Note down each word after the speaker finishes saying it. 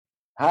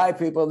Hi,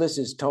 people. This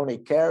is Tony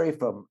Carey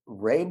from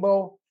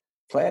Rainbow,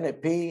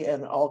 Planet P,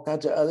 and all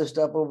kinds of other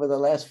stuff over the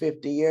last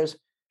 50 years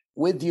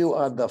with you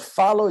on the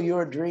Follow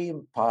Your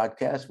Dream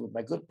podcast with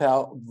my good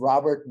pal,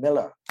 Robert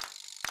Miller.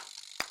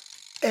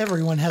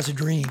 Everyone has a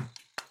dream.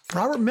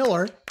 Robert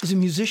Miller is a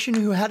musician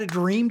who had a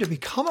dream to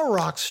become a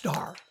rock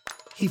star.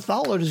 He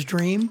followed his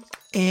dream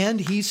and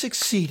he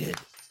succeeded.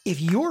 If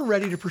you're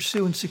ready to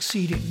pursue and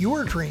succeed at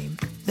your dream,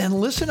 then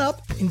listen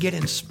up and get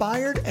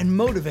inspired and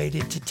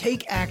motivated to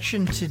take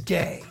action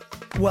today.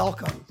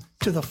 Welcome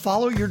to the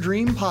Follow Your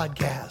Dream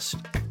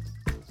podcast.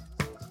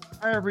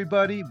 Hi,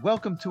 everybody.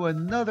 Welcome to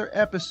another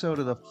episode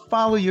of the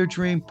Follow Your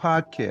Dream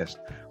podcast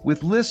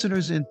with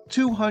listeners in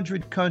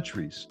 200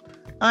 countries.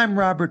 I'm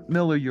Robert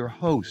Miller, your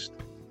host.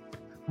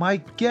 My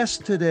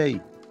guest today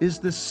is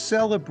the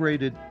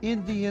celebrated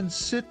Indian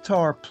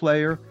sitar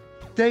player,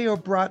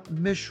 Deobrat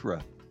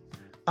Mishra.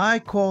 I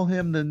call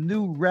him the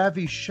new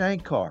Ravi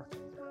Shankar,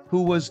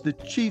 who was the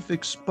chief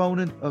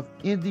exponent of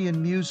Indian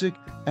music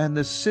and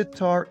the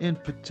sitar in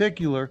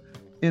particular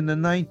in the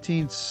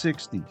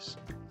 1960s.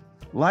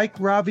 Like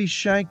Ravi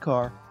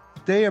Shankar,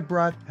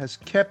 Deobrat has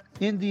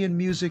kept Indian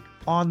music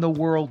on the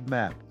world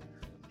map.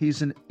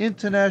 He's an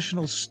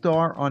international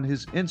star on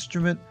his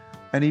instrument,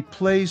 and he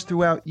plays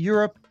throughout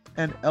Europe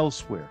and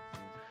elsewhere.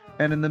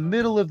 And in the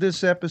middle of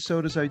this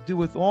episode, as I do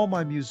with all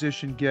my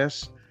musician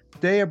guests,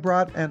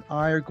 Deobrat and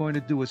I are going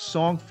to do a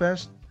song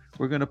fest.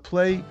 We're going to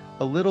play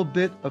a little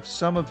bit of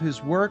some of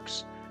his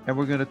works, and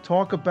we're going to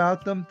talk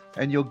about them,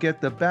 and you'll get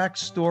the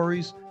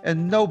backstories,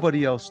 and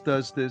nobody else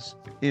does this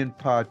in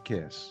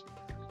podcasts.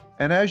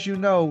 And as you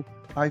know,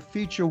 I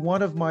feature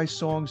one of my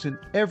songs in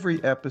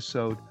every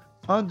episode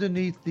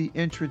underneath the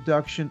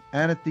introduction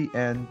and at the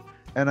end,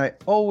 and I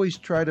always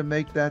try to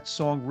make that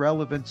song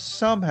relevant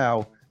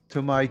somehow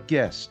to my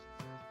guest.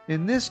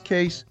 In this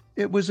case,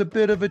 it was a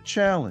bit of a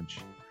challenge.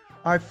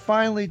 I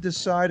finally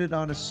decided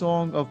on a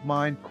song of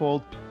mine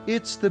called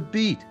It's the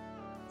Beat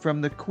from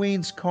the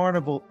Queen's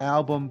Carnival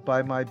album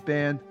by my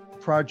band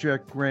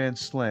Project Grand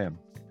Slam.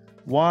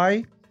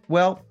 Why?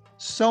 Well,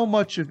 so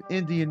much of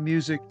Indian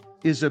music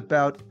is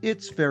about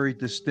its very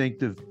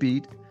distinctive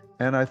beat,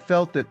 and I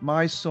felt that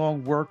my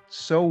song worked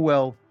so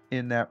well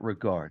in that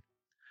regard.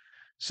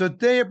 So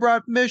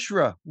Deobrat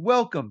Mishra,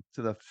 welcome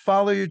to the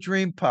Follow Your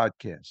Dream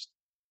podcast.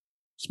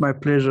 It's my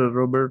pleasure,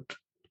 Robert,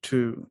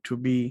 to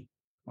be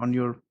on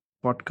your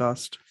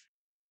podcast.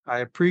 I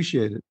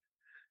appreciate it.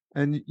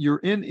 And you're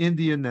in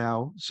India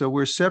now, so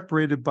we're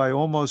separated by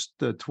almost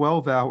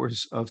 12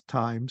 hours of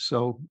time.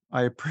 So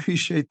I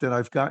appreciate that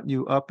I've gotten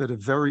you up at a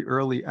very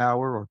early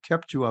hour or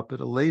kept you up at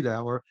a late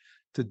hour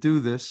to do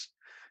this.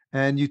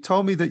 And you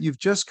told me that you've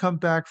just come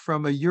back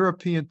from a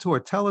European tour.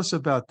 Tell us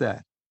about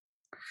that.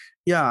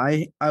 Yeah,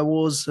 I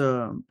was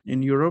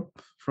in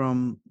Europe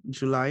from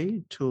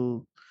July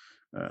till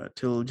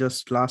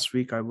just last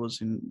week. I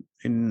was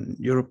in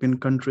European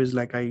countries.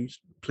 Like I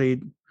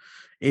played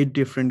 8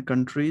 different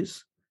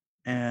countries,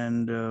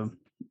 and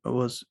I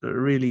was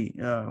really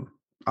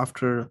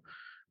after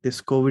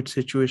this COVID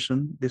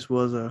situation. This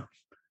was a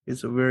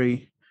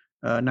very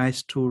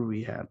nice tour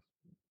we had.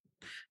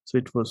 So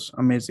it was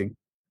amazing.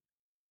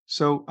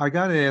 So I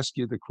got to ask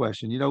you the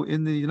question,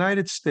 in the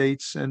United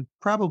States and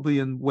probably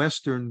in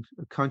Western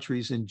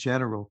countries in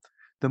general,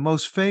 the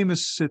most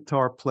famous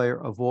sitar player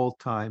of all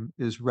time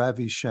is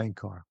Ravi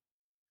Shankar.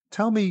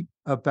 Tell me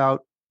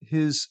about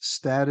his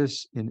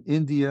status in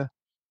India.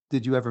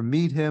 Did you ever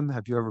meet him?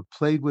 Have you ever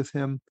played with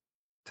him?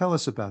 Tell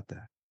us about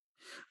that.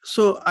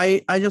 So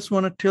I just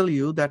want to tell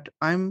you that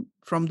I'm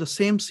from the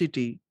same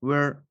city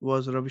where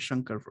was Ravi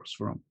Shankar was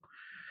from.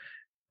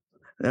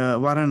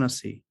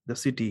 Varanasi, the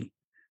city.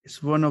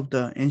 It's one of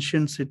the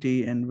ancient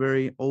city and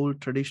very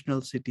old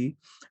traditional city,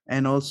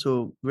 and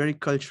also very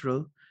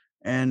cultural,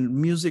 and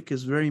music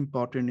is very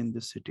important in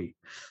this city.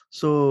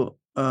 So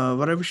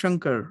Ravi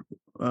Shankar,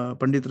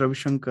 Pandit Ravi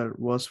Shankar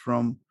was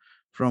from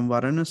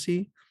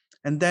Varanasi,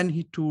 and then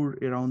he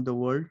toured around the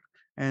world,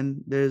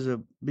 and there's a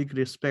big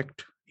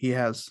respect he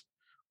has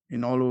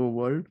in all over the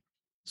world.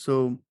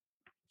 So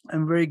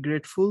I'm very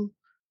grateful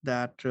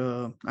that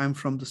I'm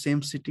from the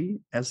same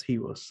city as he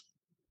was.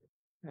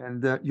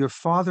 And that your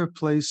father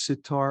plays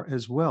sitar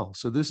as well.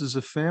 So this is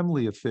a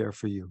family affair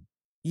for you.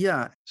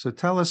 Yeah. So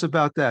tell us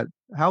about that.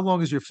 How long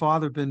has your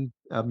father been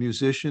a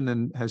musician,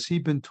 and has he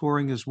been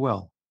touring as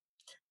well?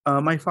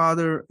 My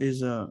father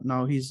is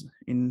now he's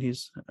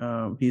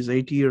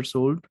 80 years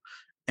old,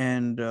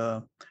 and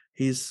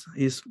he's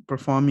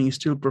performing,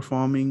 still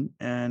performing,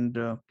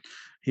 and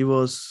he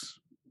was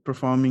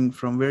performing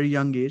from very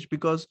young age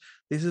because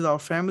this is our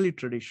family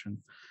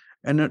tradition,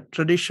 and a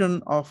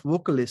tradition of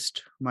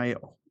vocalist.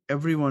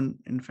 Everyone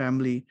in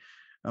family,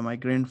 my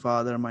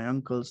grandfather, my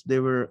uncles, they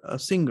were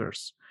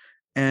singers,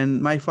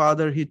 and my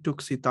father, he took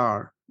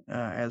sitar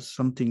as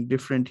something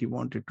different he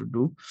wanted to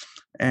do,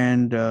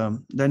 and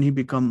then he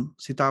become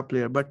sitar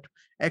player. But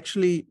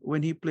actually,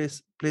 when he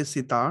plays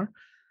sitar,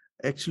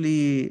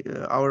 actually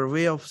our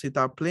way of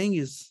sitar playing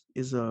is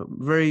is a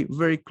very,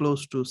 very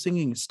close to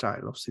singing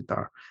style of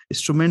sitar,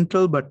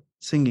 instrumental but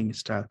singing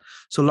style.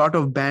 So a lot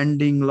of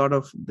banding,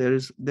 there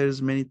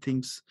is many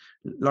things,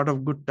 a lot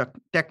of good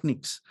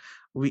techniques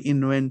we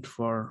invent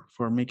for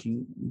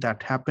making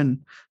that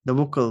happen. The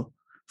vocal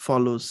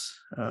follows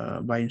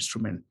by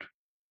instrument.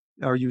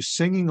 Are you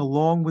singing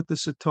along with the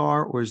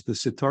sitar, or is the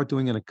sitar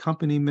doing an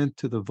accompaniment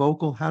to the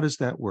vocal? How does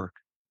that work?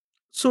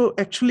 So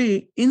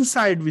actually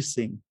inside we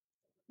sing,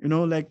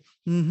 like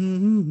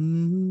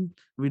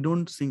we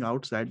don't sing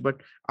outside,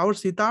 but our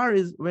sitar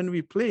is when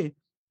we play.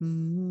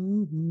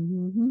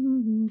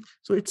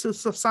 So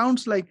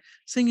sounds like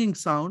singing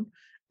sound.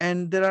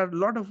 And there are a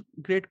lot of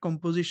great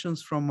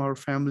compositions from our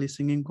family,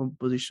 singing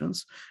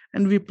compositions,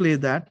 and we play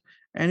that.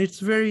 And it's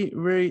very,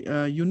 very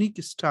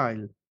unique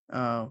style,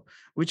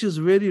 which is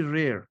very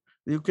rare.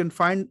 You can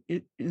find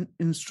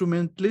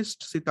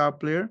instrumentalist sitar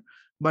player,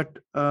 but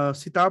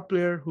sitar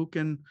player who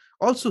can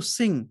also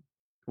sing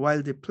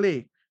while they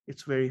play,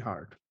 it's very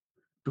hard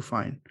to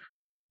find.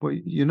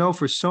 Well,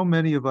 for so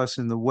many of us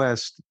in the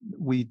West,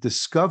 we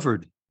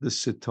discovered the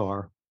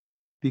sitar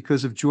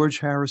because of George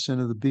Harrison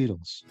of the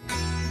Beatles.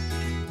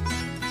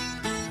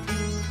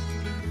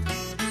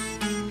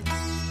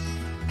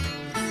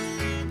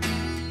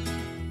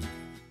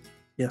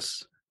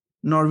 Yes,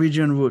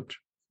 Norwegian Wood.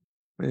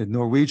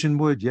 Norwegian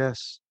Wood,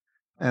 yes.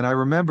 And I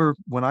remember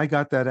when I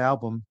got that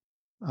album,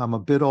 I'm a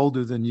bit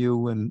older than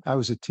you, and I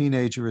was a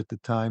teenager at the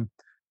time.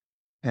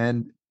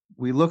 And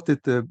we looked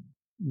at the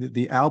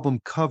album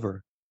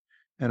cover,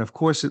 and of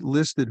course it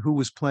listed who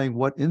was playing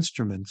what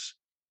instruments.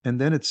 And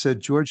then it said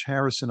George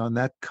Harrison on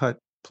that cut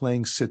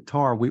playing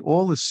sitar. We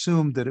all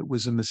assumed that it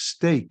was a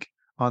mistake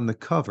on the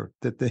cover,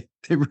 that they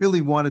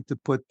really wanted to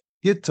put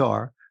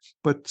guitar,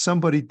 but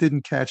somebody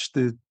didn't catch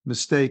the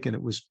mistake and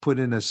it was put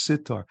in as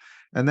sitar.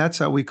 And that's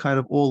how we kind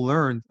of all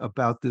learned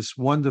about this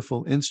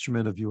wonderful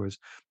instrument of yours.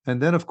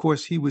 And then, of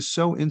course, he was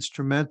so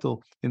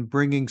instrumental in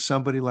bringing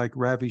somebody like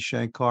Ravi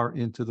Shankar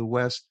into the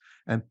West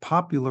and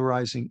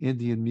popularizing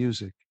Indian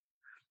music.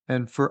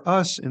 And for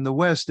us in the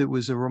West, it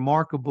was a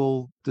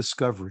remarkable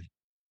discovery.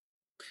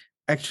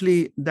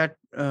 Actually, that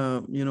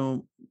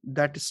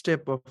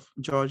step of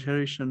George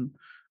Harrison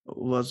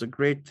was a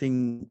great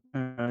thing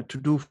to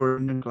do for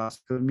Indian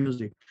classical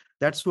music.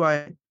 That's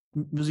why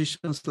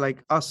musicians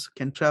like us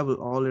can travel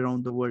all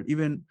around the world.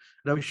 Even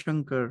Ravi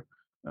Shankar,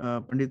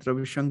 Pandit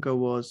Ravi Shankar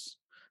was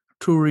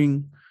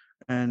touring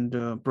and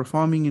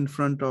performing in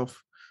front of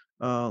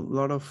a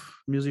lot of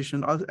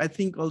musicians. I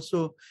think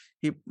also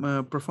he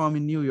performed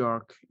in New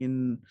York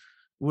in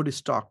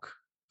Woodstock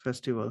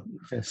Festival.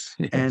 Yes.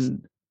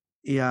 And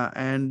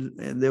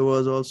there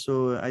was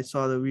also, I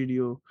saw the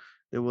video,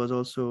 there was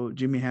also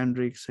Jimi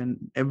Hendrix, and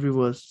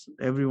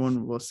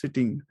everyone was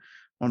sitting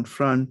on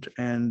front,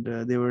 and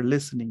they were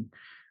listening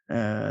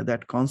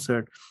that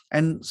concert.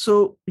 And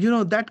so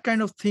that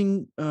kind of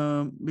thing,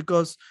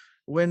 because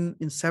when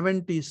in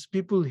 70s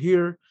people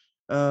hear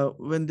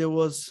when there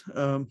was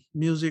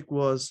music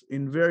was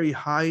in very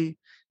high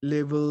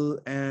level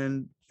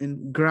and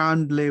in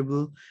grand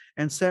level,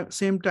 and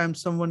same time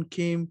someone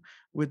came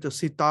with a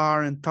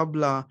sitar and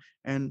tabla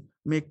and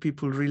make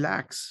people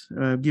relax,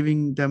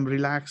 giving them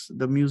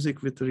the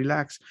music with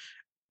relax.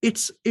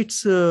 It's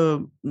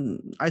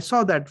I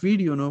saw that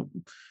video,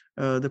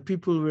 the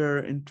people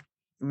were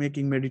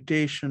making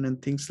meditation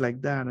and things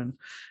like that,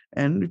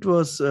 and it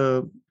was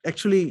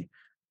actually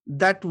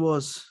that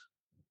was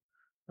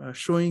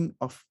showing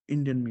of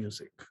Indian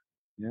music.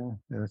 Yeah,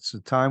 it's a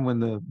time when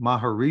the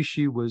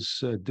Maharishi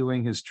was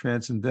doing his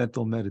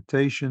transcendental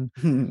meditation.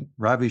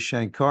 Ravi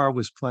Shankar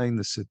was playing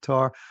the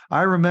sitar.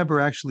 I remember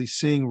actually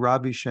seeing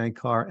Ravi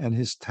Shankar and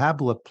his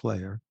tabla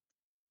player,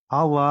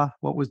 Allah,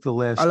 what was the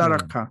last Allah name?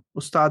 Rakha,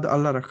 Ustad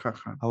Allah Rakha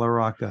Khan. Allah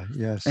Rakha,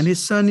 yes. And his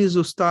son is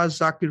Ustad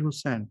Zakir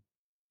Hussain.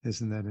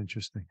 Isn't that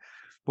interesting?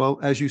 Well,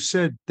 as you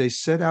said, they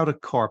set out a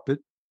carpet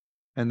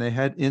and they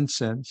had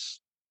incense,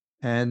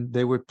 and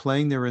they were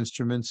playing their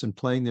instruments and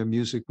playing their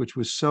music, which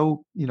was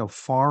so,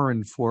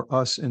 foreign for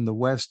us in the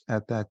West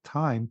at that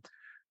time.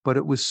 But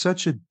it was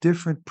such a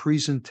different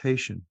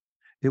presentation.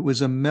 It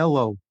was a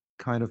mellow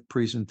kind of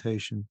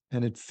presentation,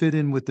 and it fit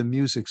in with the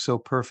music so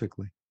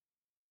perfectly.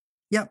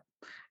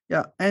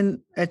 Yeah.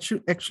 And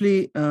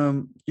actually,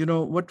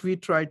 what we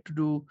tried to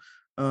do,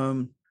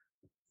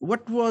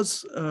 what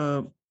was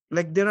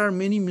like, there are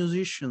many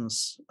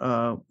musicians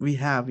we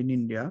have in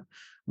India,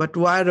 but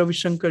why Ravi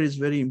Shankar is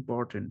very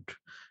important,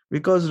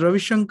 because Ravi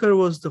Shankar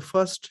was the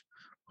first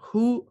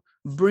who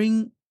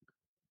bring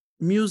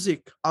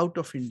music out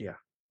of India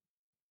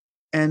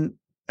and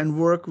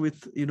work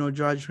with,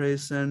 George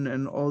Harrison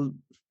and all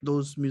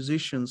those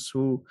musicians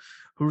who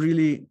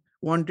really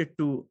wanted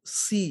to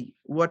see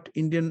what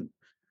Indian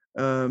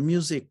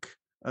music,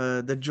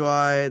 the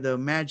joy, the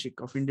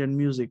magic of Indian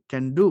music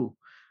can do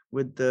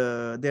with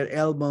their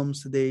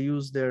albums. They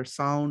use their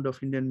sound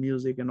of Indian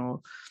music and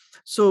all.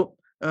 So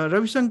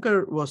Ravi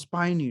Shankar was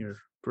pioneer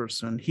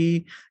person.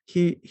 He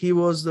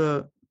was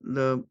the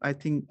I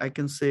think I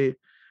can say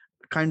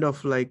kind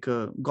of like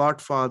a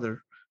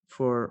godfather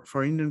for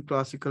Indian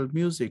classical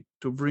music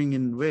to bring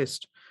in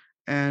West.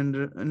 And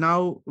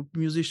now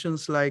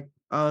musicians like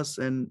us,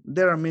 and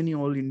there are many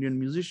all Indian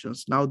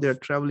musicians now,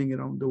 they're traveling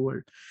around the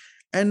world.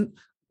 And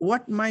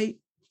what my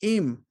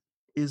aim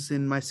is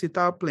in my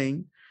sitar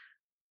playing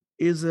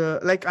is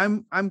like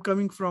I'm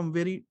coming from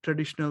very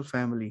traditional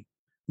family,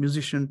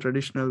 musician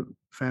traditional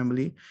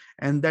family,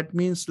 and that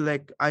means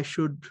like I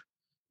should,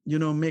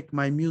 make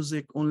my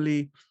music only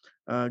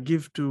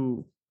give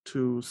to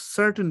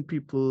certain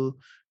people,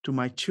 to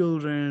my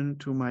children,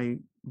 to my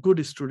good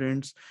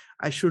students.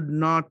 I should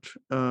not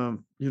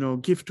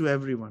give to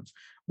everyone.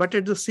 But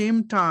at the same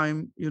time,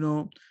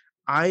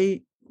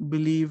 I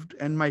believed,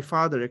 and my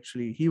father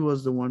actually, he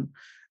was the one,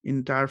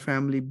 entire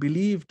family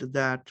believed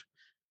that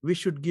we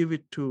should give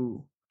it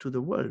to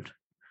the world,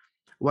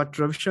 what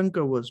Ravi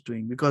Shankar was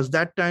doing, because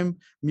that time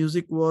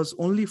music was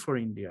only for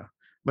India,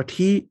 but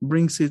he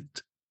brings it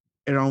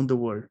around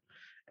the world.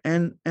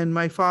 And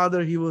my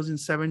father, he was in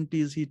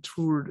 70s, he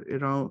toured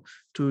around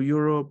to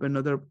Europe and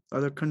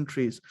other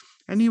countries,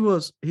 and he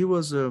was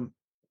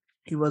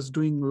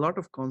doing a lot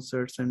of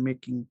concerts and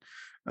making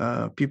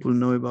people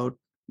know about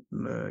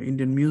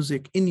Indian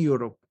music in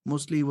Europe.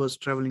 Mostly he was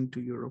traveling to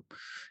Europe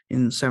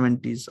in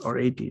 70s or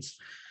 80s.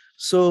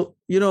 So,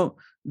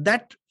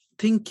 that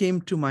thing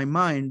came to my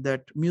mind,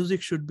 that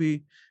music should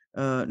be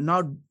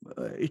not,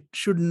 it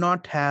should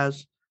not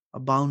has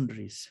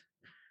boundaries,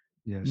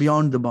 Yes.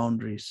 beyond the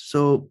boundaries.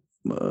 So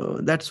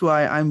that's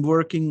why I'm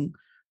working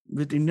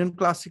with Indian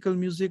classical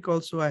music.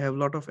 Also, I have a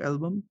lot of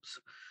albums,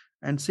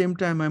 and same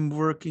time I'm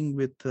working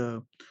with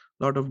a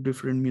lot of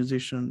different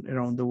musicians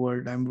around the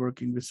world. I'm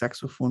working with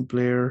saxophone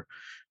player,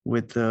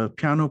 with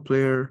piano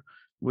player,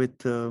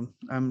 with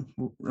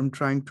I'm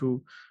trying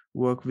to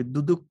work with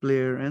duduk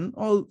player and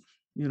all,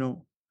 you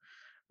know.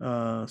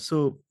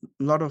 So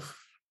a lot of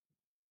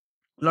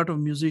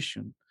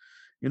musician,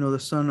 the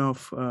son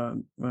of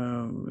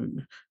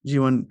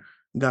Jivan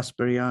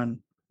Gasparian,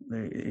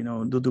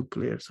 duduk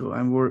player. So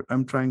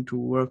I'm trying to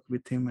work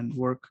with him and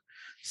work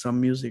some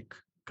music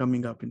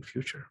coming up in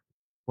future.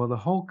 Well, the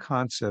whole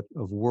concept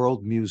of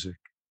world music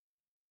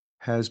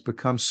has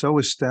become so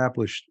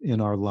established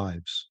in our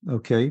lives.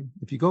 Okay.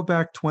 If you go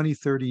back 20,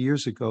 30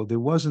 years ago, there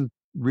wasn't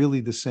really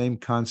the same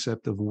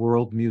concept of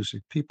world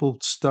music. People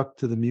stuck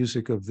to the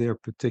music of their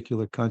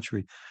particular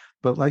country.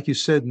 But like you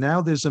said, now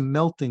there's a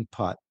melting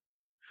pot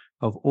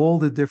of all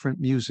the different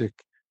music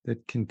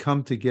that can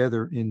come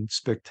together in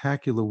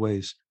spectacular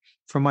ways.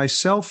 For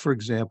myself, for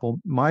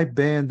example, my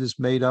band is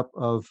made up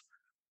of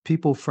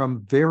people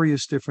from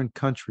various different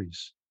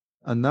countries,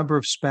 a number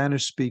of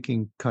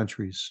Spanish-speaking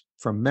countries,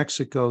 from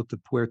Mexico to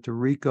Puerto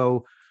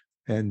Rico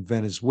and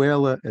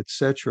Venezuela,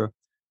 etc.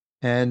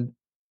 And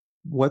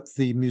what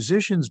the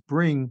musicians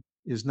bring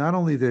is not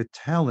only their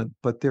talent,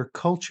 but their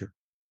culture.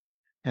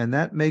 And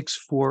that makes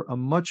for a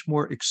much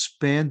more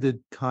expanded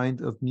kind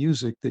of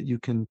music that you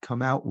can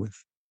come out with.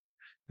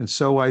 And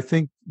so I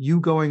think you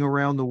going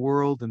around the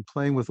world and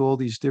playing with all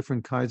these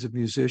different kinds of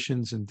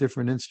musicians and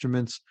different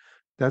instruments,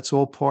 that's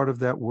all part of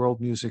that world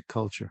music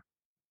culture.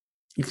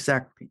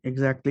 Exactly.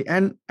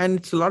 And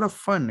it's a lot of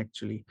fun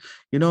actually,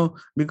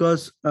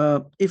 because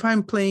if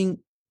I'm playing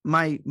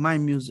my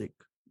music,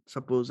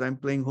 suppose I'm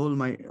playing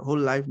my whole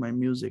life my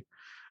music,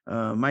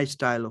 my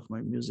style of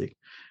my music,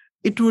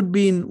 it would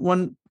be in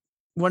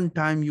one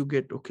time you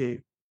get, okay,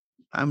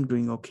 I'm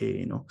doing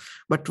okay.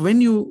 But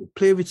when you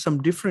play with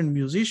some different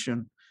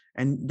musician,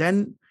 and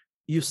then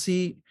you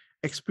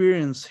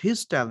experience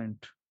his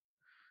talent.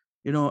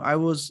 I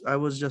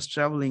was just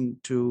traveling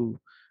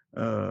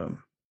uh,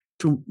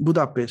 to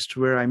Budapest,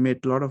 where I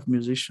met a lot of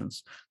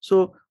musicians.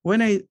 So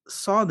when I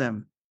saw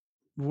them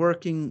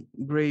working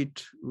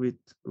great with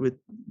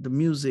the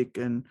music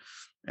and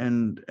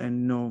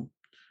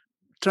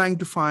trying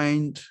to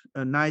find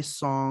a nice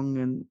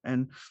song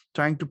and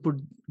trying to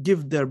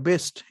give their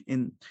best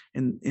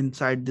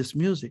inside this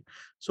music,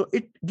 so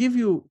it give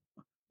you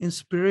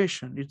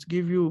inspiration, it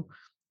give you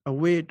a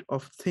way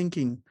of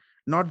thinking,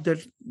 not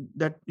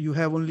that you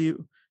have only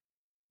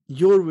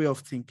your way of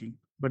thinking,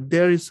 but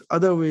there is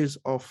other ways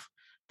of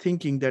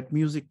thinking that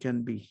music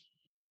can be.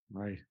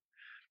 Right.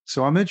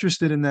 So I'm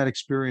interested in that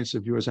experience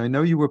of yours. I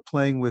know you were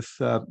playing with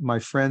my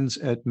friends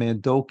at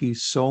Mandoki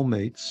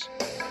Soulmates.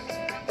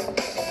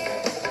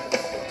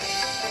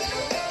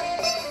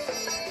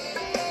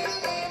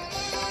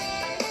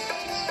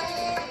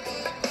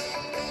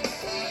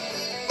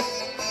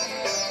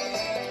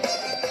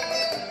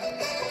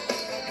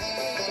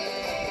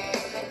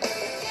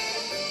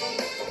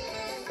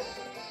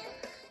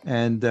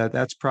 And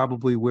that's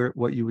probably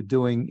what you were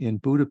doing in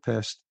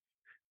Budapest.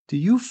 Do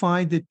you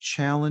find it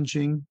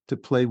challenging to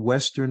play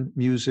Western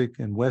music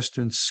and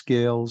Western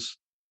scales,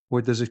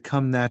 or does it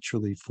come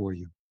naturally for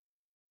you?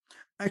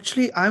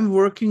 Actually, I'm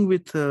working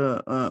with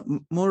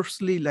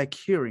mostly like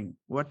hearing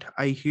what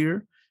I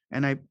hear,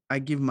 and I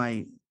give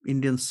my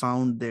Indian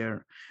sound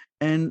there.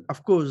 And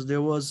of course,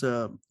 there was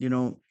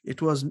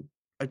it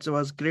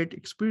was great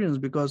experience,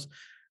 because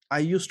I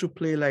used to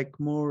play like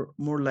more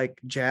like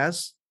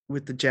jazz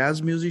with the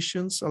jazz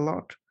musicians a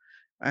lot,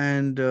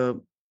 and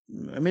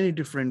many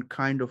different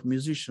kind of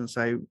musicians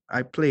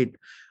I played.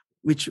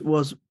 which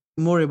was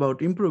more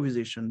about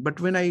improvisation. But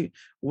when I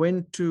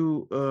went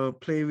to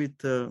play with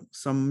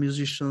some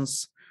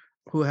musicians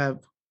who have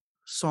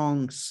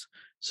songs,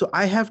 so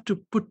I have to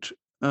put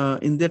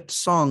in that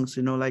songs,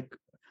 like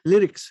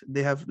lyrics.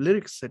 They have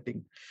lyrics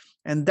setting,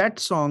 and that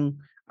song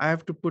I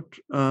have to put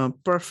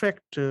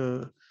perfect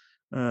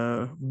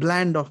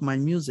blend of my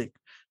music.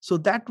 So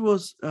that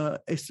was a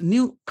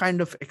new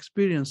kind of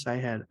experience I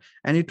had,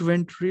 and it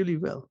went really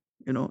well.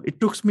 It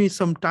took me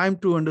some time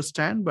to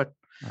understand, but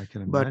I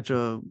can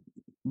imagine.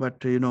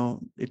 but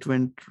it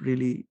went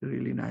really,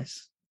 really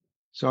nice.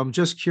 So I'm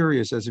just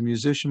curious, as a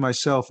musician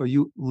myself, are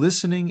you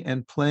listening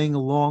and playing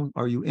along?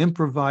 Are you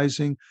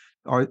improvising?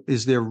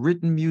 Is there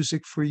written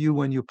music for you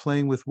when you're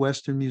playing with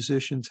Western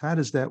musicians? How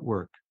does that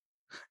work?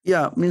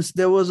 Yeah, means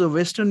there was a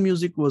Western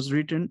music was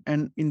written,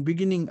 and in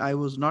beginning I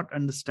was not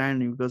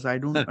understanding because I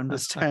don't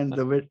understand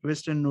the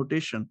Western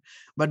notation.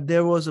 But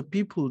there was a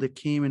people that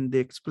came and they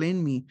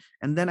explained me,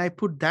 and then I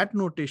put that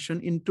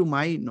notation into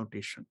my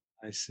notation.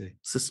 I see.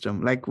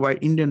 System, like why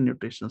Indian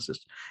notation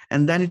system,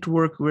 and then it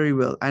worked very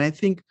well. And I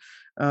think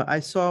I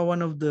saw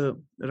one of the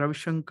Ravi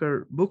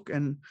Shankar book,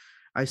 and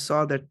I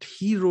saw that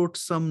he wrote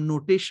some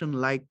notation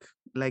like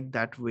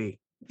that way,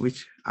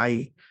 which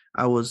I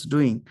was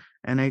doing,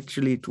 and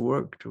actually it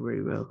worked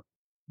very well.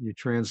 You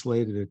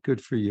translated it.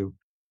 Good for you.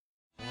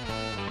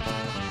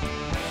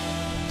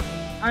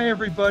 Hi,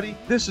 everybody.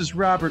 This is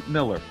Robert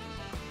Miller.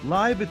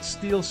 Live at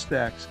Steel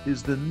Stacks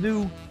is the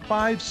new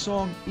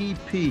 5-song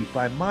EP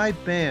by my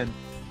band,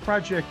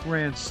 Project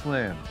Grand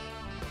Slam.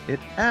 It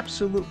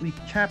absolutely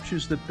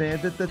captures the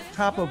band at the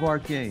top of our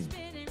game.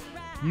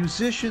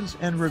 Musicians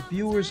and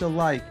reviewers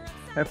alike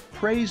have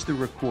praised the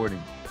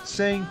recording,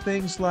 saying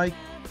things like,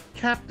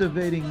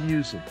 captivating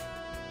music.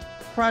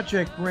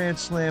 Project Grand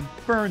Slam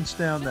burns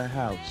down the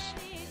house.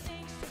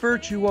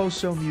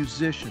 Virtuoso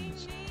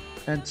musicians,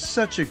 and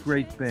such a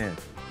great band.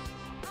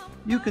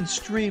 You can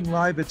stream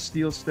Live at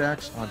Steel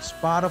Stacks on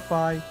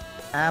Spotify,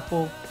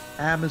 Apple,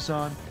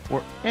 Amazon,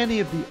 or any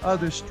of the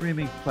other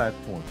streaming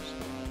platforms.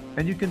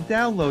 And you can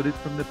download it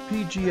from the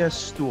PGS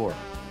Store.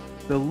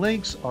 The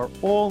links are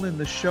all in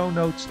the show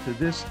notes to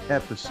this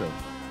episode.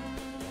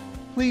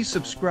 Please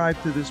subscribe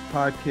to this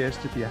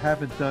podcast if you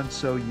haven't done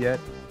so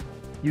yet.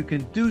 You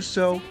can do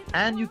so,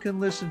 and you can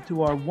listen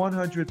to our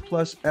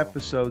 100+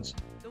 episodes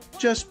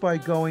just by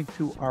going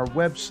to our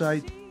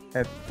website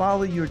at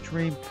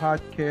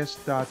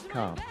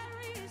followyourdreampodcast.com.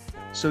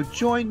 So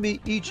join me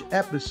each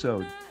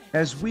episode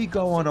as we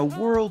go on a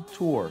world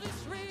tour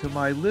to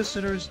my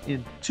listeners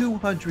in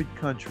 200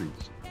 countries.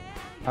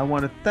 I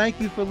want to thank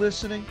you for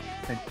listening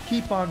and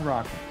keep on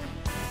rocking.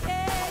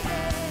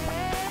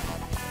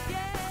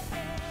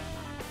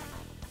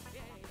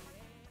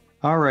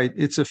 All right,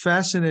 it's a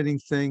fascinating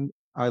thing.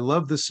 I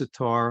love the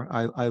sitar.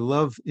 I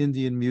love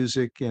Indian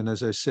music. And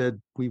as I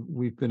said,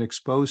 we've been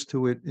exposed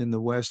to it in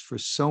the West for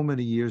so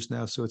many years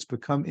now. So it's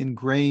become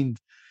ingrained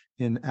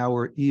in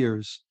our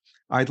ears.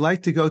 I'd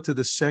like to go to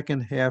the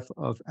second half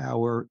of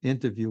our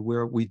interview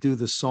where we do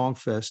the Song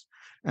Fest.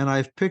 And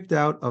I've picked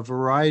out a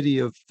variety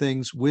of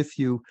things with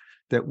you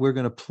that we're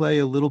going to play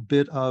a little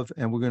bit of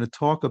and we're going to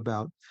talk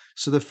about.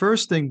 So the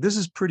first thing, this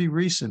is pretty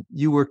recent.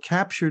 You were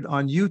captured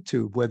on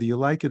YouTube, whether you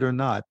like it or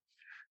not,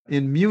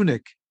 in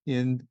Munich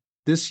in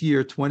this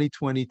year,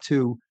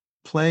 2022,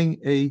 playing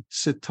a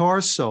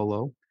sitar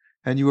solo,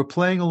 and you were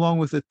playing along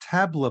with a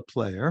tabla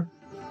player.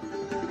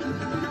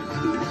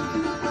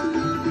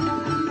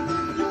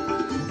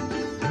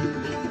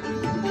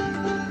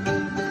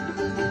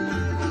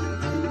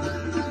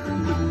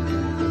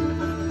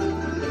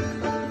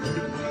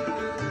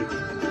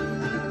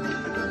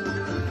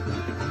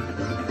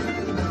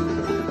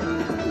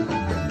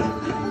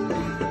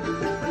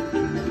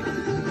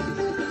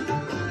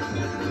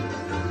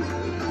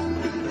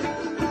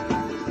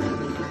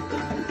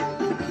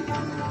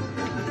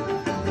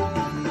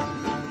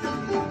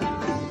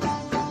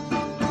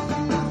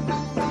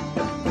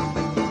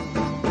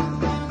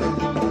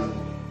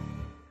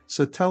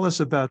 So tell us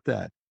about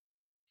that.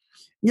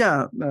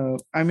 Yeah,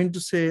 I mean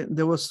to say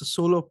there was a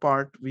solo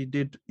part we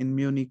did in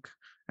Munich,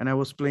 and I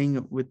was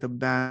playing with the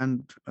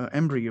band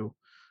Embryo,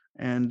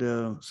 and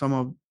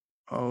some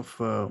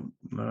of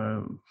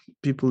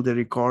people they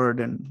record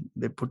and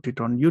they put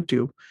it on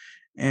YouTube,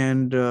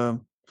 and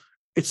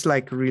it's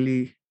like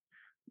really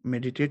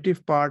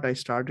meditative part. I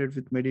started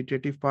with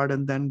meditative part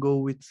and then go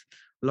with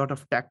a lot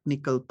of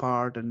technical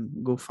part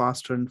and go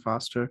faster and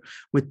faster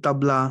with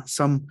tabla,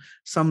 some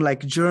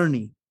like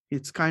journey.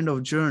 It's kind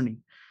of journey.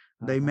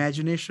 The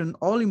imagination,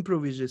 all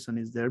improvisation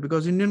is there,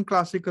 because Indian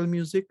classical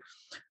music,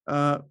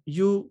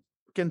 you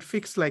can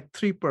fix like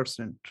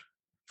 3%,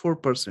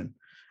 4%,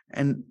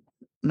 and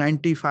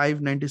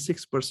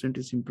 95-96%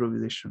 is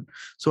improvisation.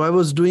 So I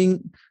was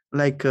doing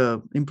like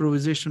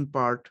improvisation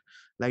part,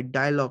 like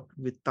dialogue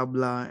with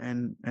tabla,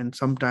 and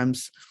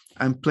sometimes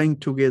I'm playing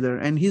together.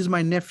 And he's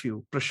my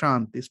nephew,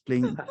 Prashant, is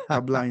playing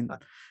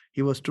tabla.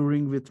 He was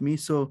touring with me,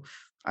 so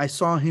I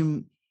saw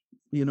him,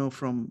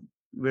 from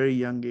very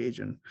young age,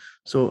 and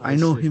so I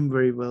know him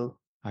very well.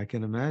 I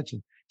can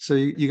imagine. So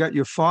you got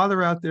your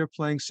father out there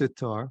playing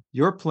sitar,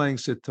 you're playing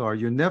sitar,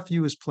 your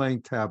nephew is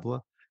playing tabla,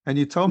 and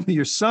you told me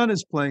your son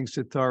is playing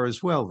sitar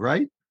as well,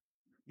 right?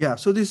 Yeah,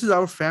 so this is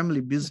our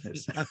family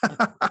business.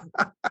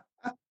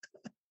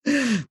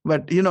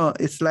 But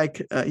it's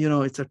like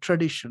it's a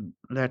tradition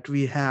that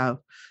we have,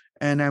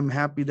 and I'm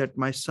happy that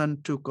my son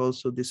took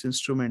also this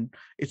instrument.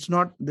 It's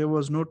not, there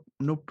was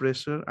no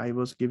pressure I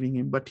was giving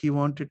him, but he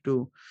wanted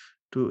to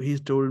he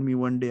told me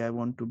one day, I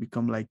want to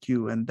become like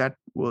you, and that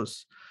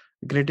was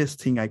the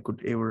greatest thing I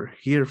could ever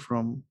hear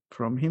from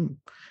him.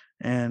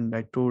 And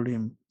I told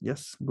him,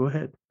 yes, go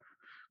ahead.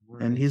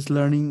 And he's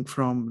learning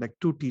from like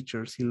two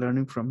teachers. He's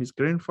learning from his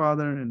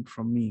grandfather and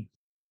from me.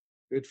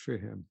 Good for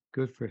him.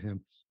 Good for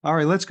him. All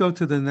right, let's go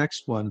to the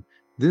next one.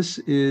 This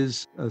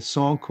is a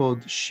song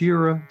called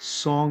Shira,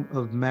 Song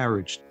of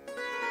Marriage.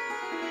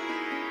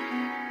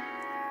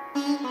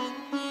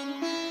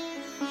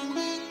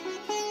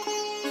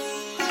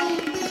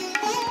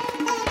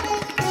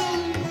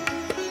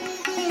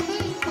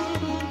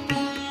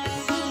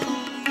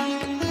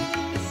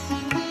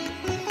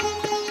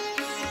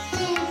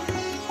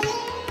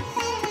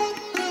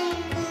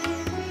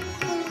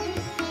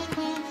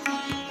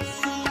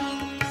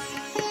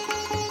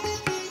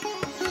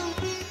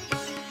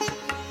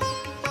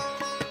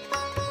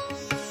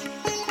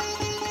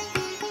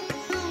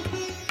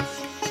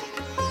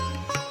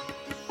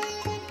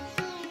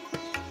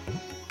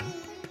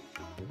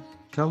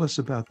 Tell us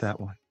about that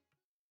one.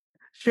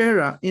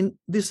 Shara, in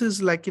this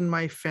is like in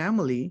my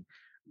family,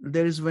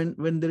 there is when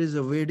there is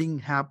a wedding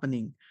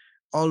happening,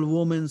 all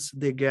women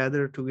they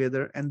gather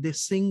together and they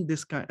sing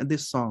this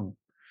song,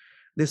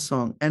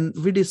 and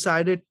we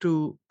decided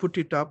to put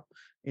it up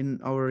in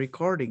our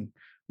recording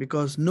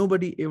because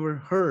nobody ever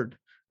heard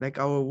like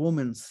our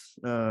women's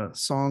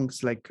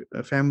songs, like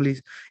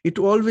families. It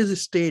always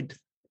stayed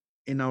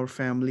in our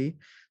family,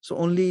 so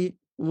only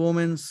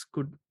women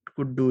could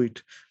do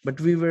it, but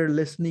we were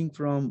listening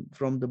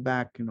from the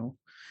back,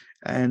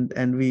 and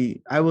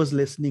I was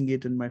listening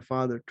it, and my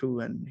father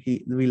too, and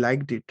we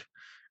liked it,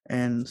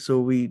 and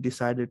so we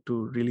decided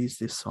to release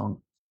this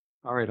song.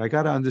 All right, I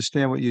got to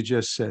understand what you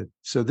just said.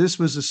 So this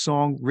was a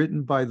song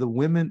written by the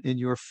women in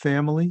your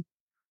family?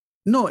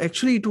 No,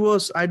 actually it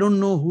was, I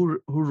don't know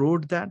who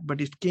wrote that, but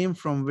it came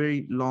from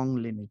very long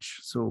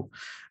lineage. So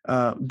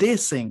they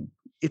sing.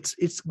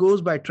 It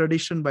goes by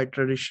tradition,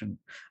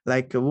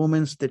 like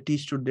women's they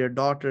teach to their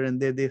daughter,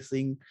 and they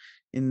sing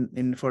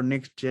in for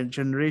next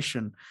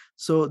generation.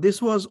 So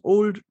this was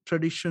old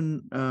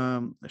tradition.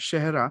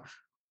 Shehra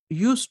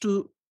used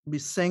to be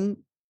sang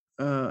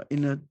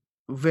in a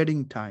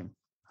wedding time.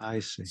 I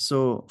see.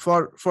 So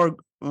for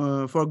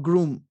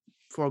groom.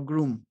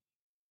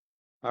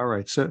 All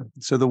right. So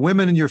the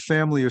women in your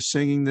family are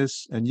singing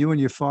this, and you and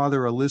your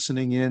father are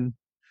listening in,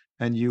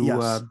 and you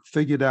Yes.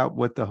 figured out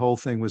what the whole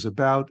thing was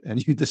about,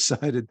 and you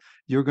decided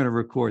you're going to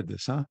record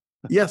this, huh?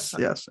 Yes,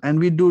 and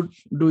we do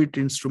it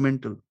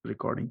instrumental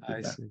recording.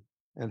 I see.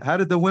 And how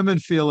did the women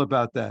feel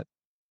about that?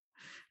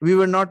 We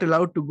were not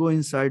allowed to go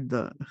inside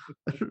the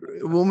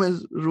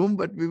women's room,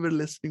 but we were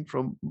listening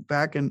from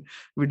back, and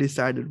we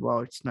decided,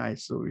 wow, it's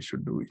nice, so we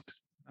should do it.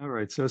 All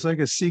right. So it's like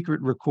a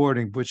secret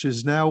recording, which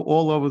is now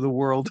all over the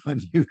world on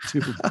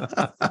YouTube.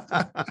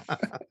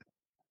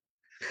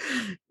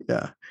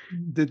 Yeah.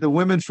 Did the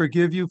women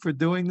forgive you for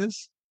doing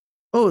this?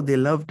 Oh, they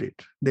loved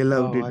it. They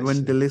loved it. I When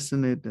see. they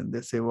listen it and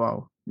they say,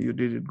 wow, you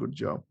did a good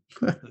job.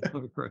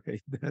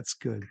 Right. That's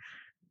good.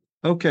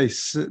 Okay.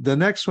 So the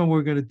next one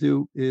we're going to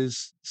do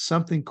is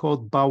something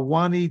called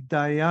Bawani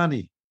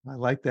Dayani. I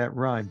like that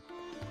rhyme.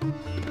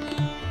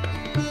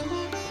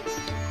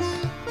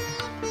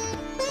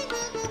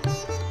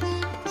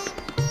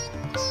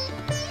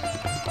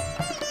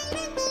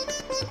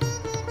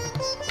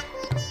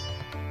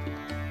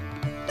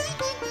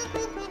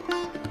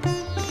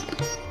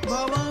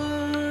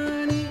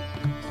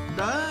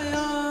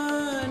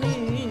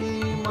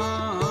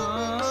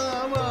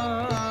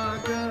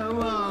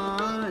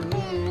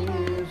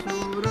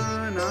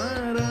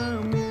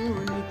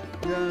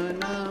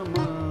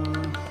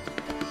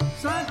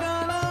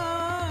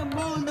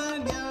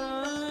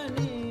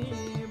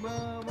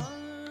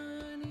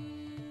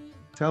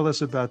 Tell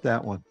us about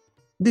that one.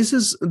 This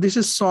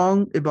is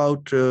song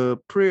about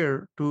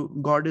prayer to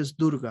goddess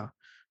Durga.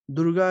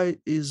 Durga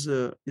is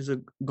a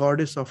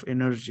goddess of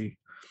energy,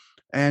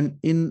 and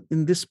in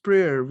this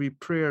prayer we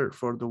pray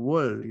for the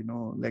world.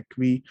 Like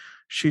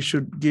she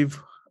should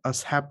give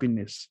us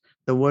happiness.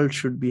 The world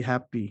should be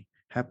happy,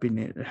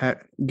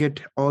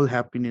 get all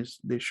happiness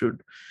they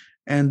should,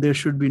 and there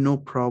should be no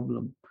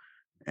problem.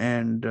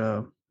 And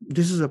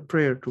this is a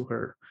prayer to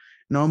her.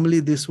 Normally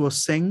this was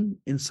sang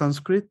in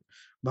Sanskrit,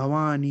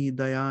 Bhavani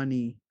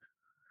Dayani,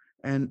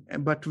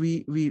 but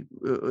we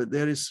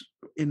there is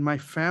in my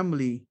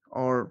family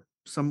or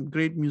some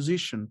great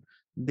musician,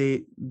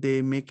 they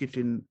make it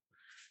in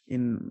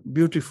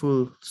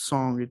beautiful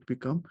song it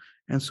become,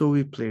 and so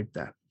we played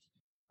that.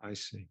 I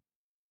see.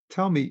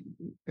 Tell me,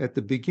 at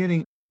the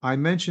beginning, I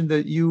mentioned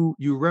that you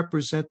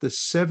represent the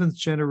seventh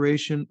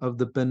generation of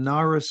the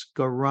Benares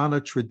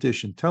Gharana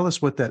tradition. Tell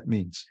us what that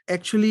means.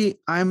 Actually,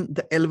 I'm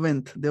the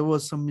 11th. There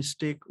was some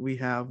mistake we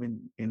have Oh,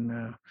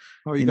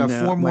 you in got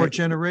four more my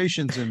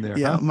generations in there,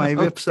 yeah huh? my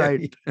Okay.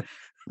 website.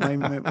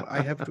 My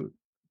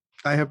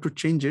I have to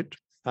change it.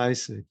 I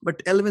see.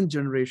 But 11th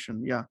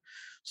generation, yeah.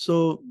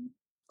 So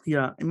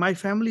yeah, my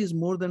family is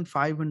more than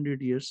 500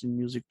 years in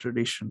music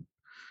tradition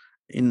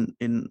in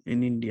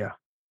India.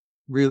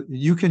 Really,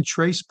 you can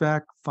trace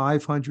back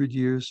 500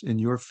 years in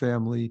your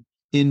family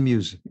in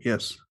music.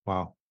 Yes.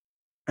 Wow.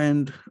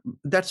 And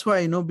that's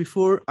why,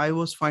 before I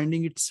was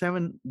finding it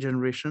 7th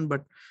generation,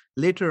 but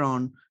later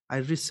on I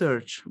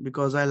research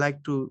because I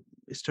like to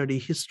study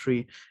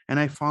history, and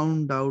I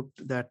found out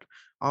that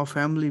our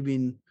family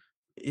been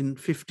in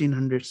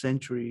 1500th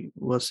century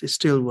was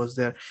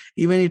there.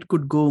 Even it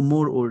could go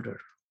more older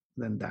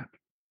than that.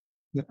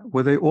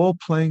 Were they all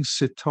playing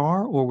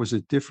sitar, or was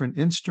it different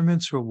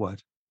instruments, or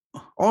what?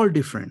 All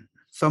different.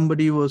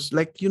 Somebody was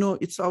like,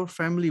 it's our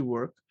family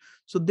work.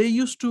 So they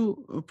used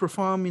to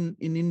perform in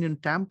Indian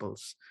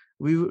temples.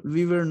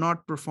 We were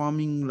not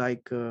performing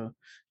like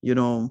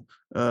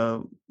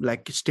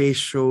like stage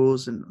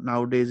shows, and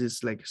nowadays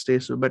it's like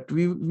stage show, but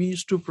we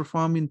used to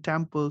perform in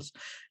temples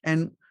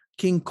and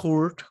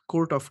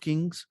court of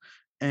kings,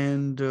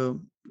 and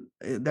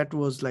that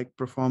was like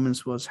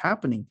performance was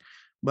happening.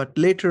 But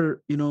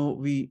later,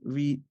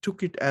 we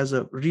took it as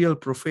a real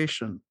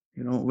profession.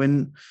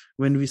 When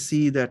we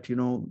see that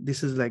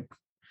this is like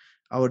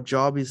our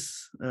job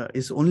is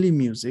only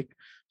music.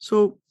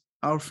 So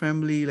our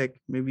family, like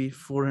maybe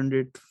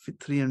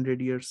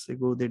 300 years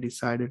ago, they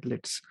decided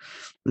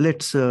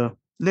let's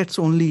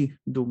only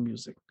do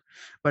music.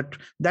 But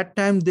that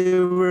time they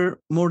were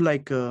more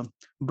like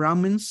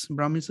Brahmins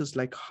is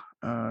like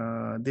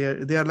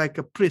they are like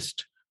a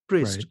priest,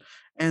 Right.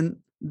 and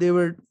they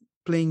were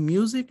playing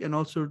music and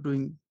also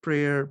doing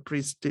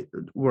priest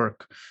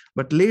work.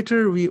 But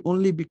later we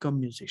only become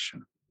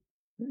musician.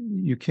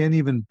 You can't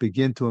even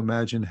begin to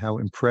imagine how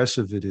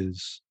impressive it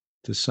is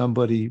to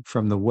somebody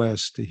from the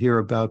West to hear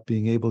about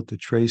being able to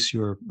trace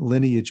your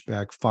lineage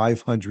back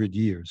 500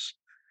 years.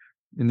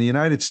 In the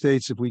United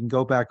States, if we can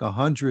go back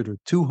 100 or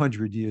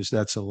 200 years,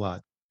 that's a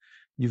lot.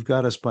 You've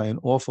got us by an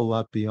awful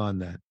lot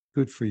beyond that.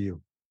 Good for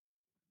you.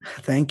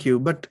 Thank you.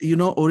 But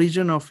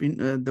origin of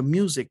the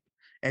music,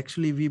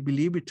 actually we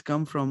believe it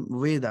come from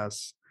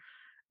Vedas,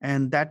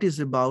 and that is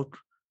about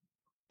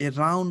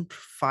around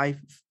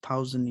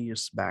 5,000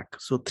 years back,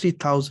 so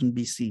 3000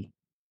 BC.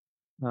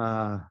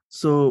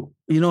 So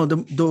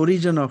the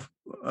origin of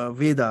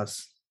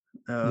Vedas,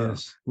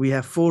 yes, we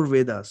have 4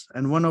 Vedas,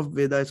 and one of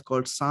Veda is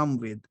called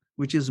Samved,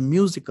 which is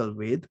musical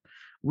Ved,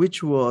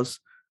 which was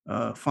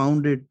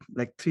founded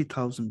like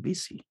 3000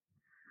 BC.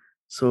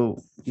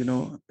 So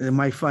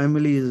my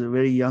family is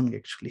very young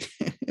actually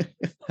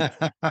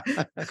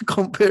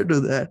compared to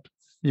that.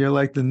 You're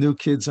like the new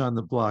kids on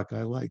the block.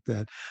 I like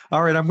that.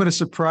 All right, I'm going to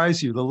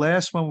surprise you. The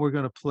last one we're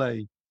going to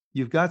play,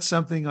 you've got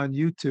something on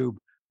YouTube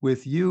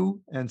with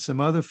you and some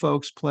other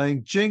folks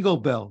playing Jingle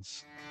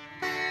Bells.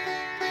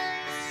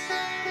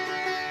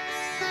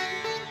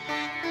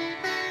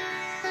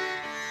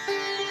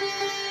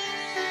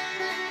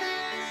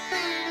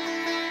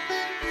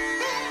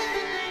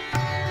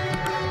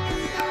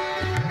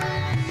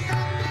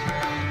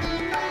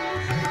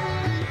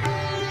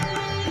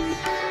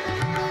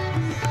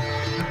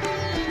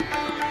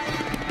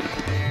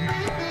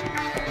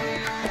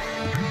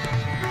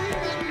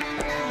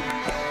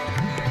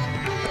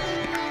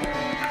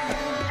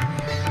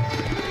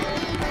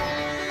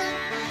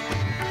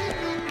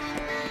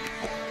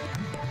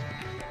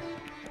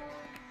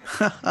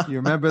 You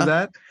remember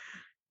that?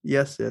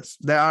 Yes.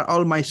 They are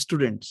all my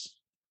students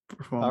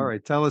performing. All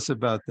right, tell us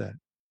about that.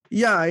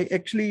 Yeah, I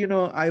actually,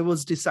 I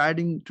was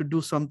deciding to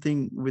do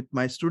something with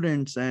my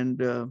students, and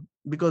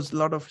because a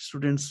lot of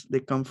students, they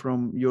come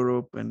from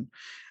Europe, and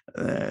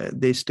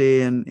they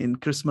stay in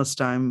Christmas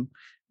time,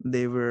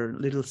 they were a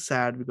little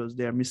sad because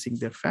they are missing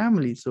their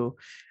family. So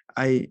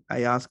I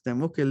asked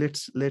them, okay,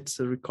 let's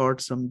record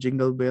some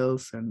jingle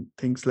bells and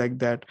things like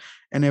that.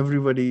 And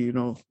everybody,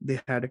 they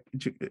had a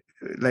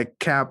like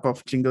cap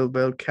of jingle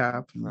bell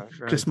cap, Right,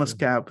 Christmas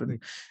cap,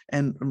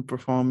 and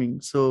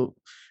performing. So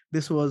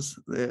this was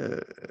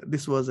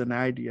an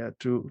idea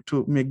to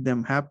make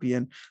them happy,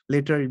 and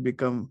later it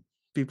become,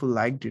 people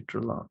liked it a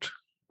lot.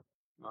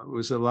 It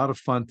was a lot of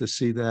fun to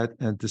see that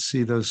and to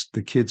see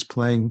the kids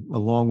playing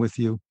along with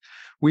you.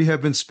 We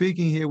have been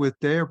speaking here with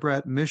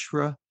Dayabrat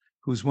Mishra,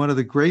 who's one of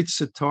the great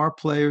sitar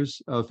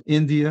players of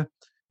India.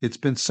 It's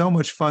been so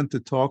much fun to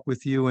talk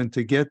with you and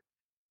to get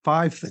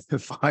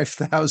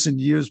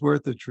 5,000 years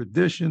worth of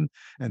tradition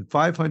and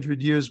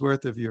 500 years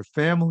worth of your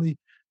family.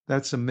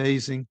 That's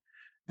amazing.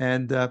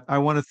 And I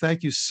want to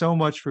thank you so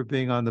much for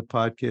being on the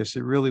podcast.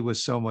 It really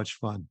was so much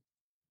fun.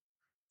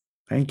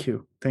 Thank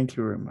you. Thank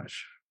you very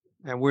much.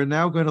 And we're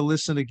now going to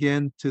listen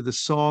again to the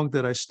song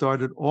that I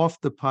started off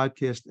the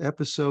podcast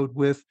episode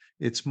with.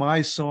 It's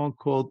my song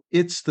called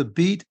It's the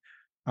Beat.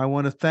 I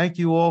want to thank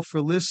you all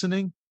for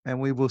listening. and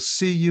we will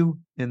see you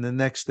in the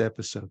next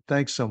episode.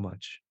 Thanks so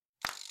much.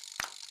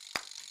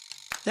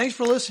 Thanks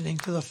for listening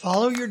to the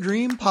Follow Your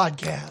Dream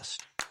podcast.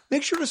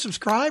 Make sure to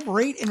subscribe,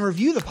 rate, and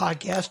review the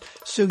podcast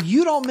so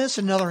you don't miss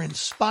another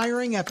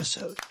inspiring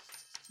episode.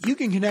 You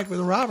can connect with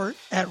Robert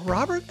at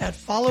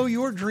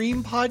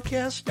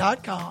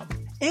followyourdreampodcast.com.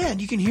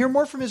 And you can hear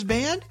more from his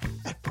band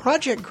at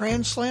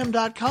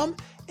projectgrandslam.com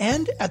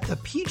and at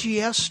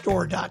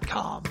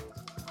thepgsstore.com.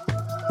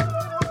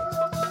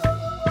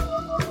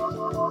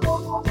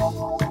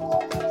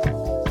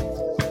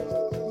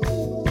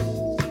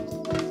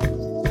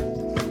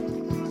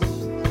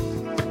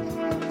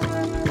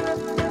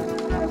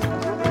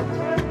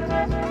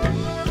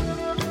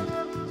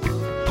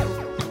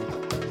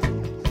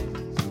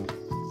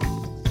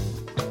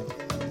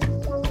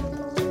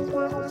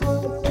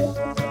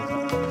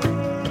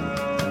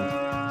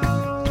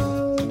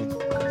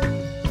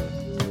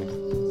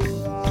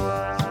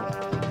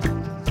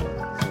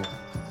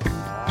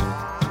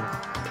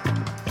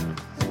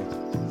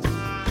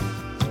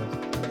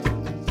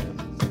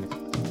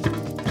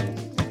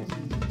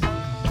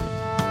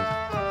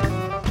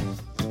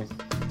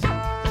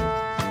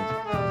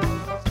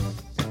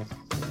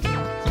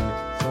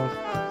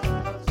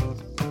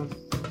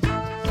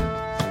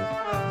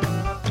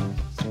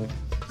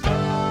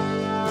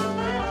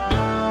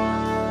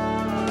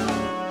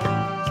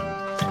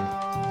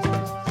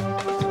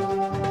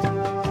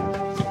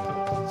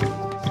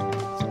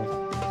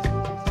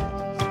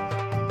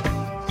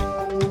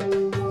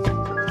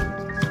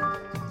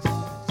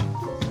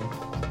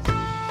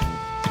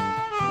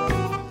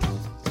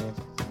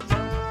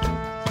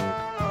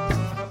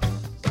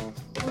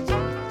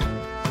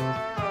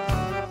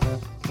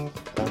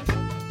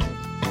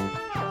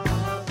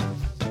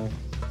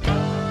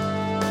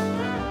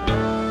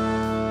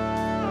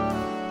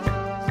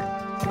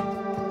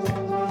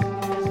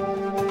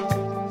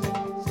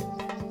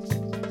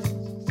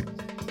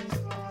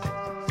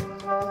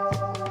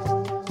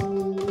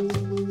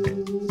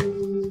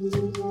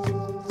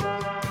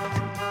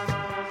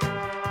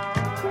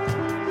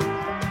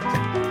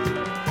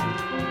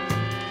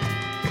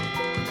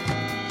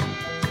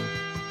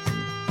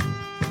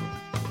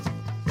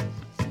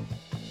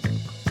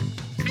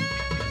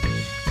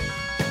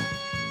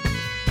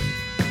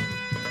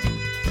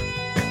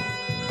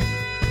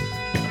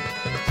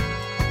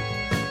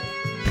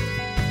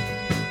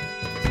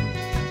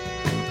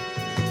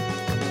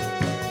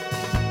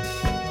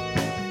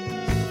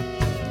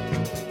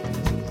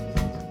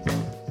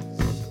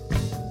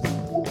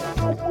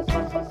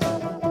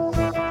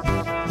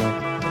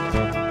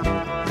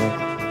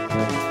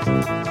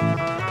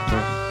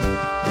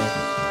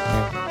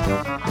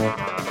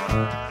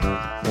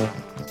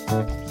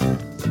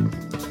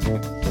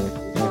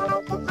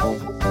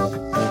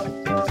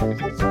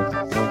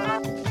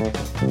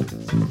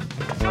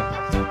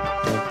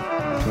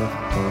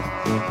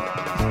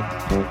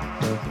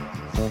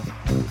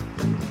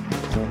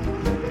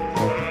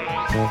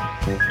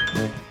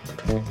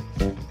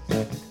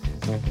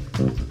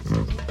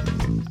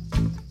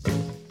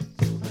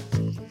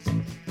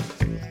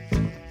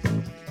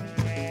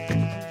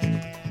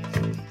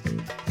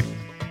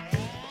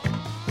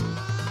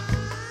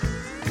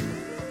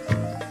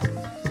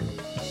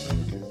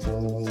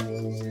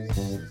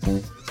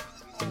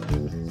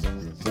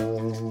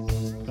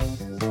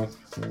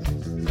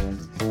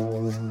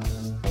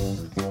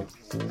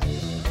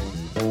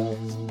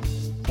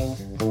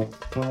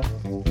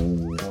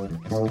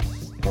 Thank you.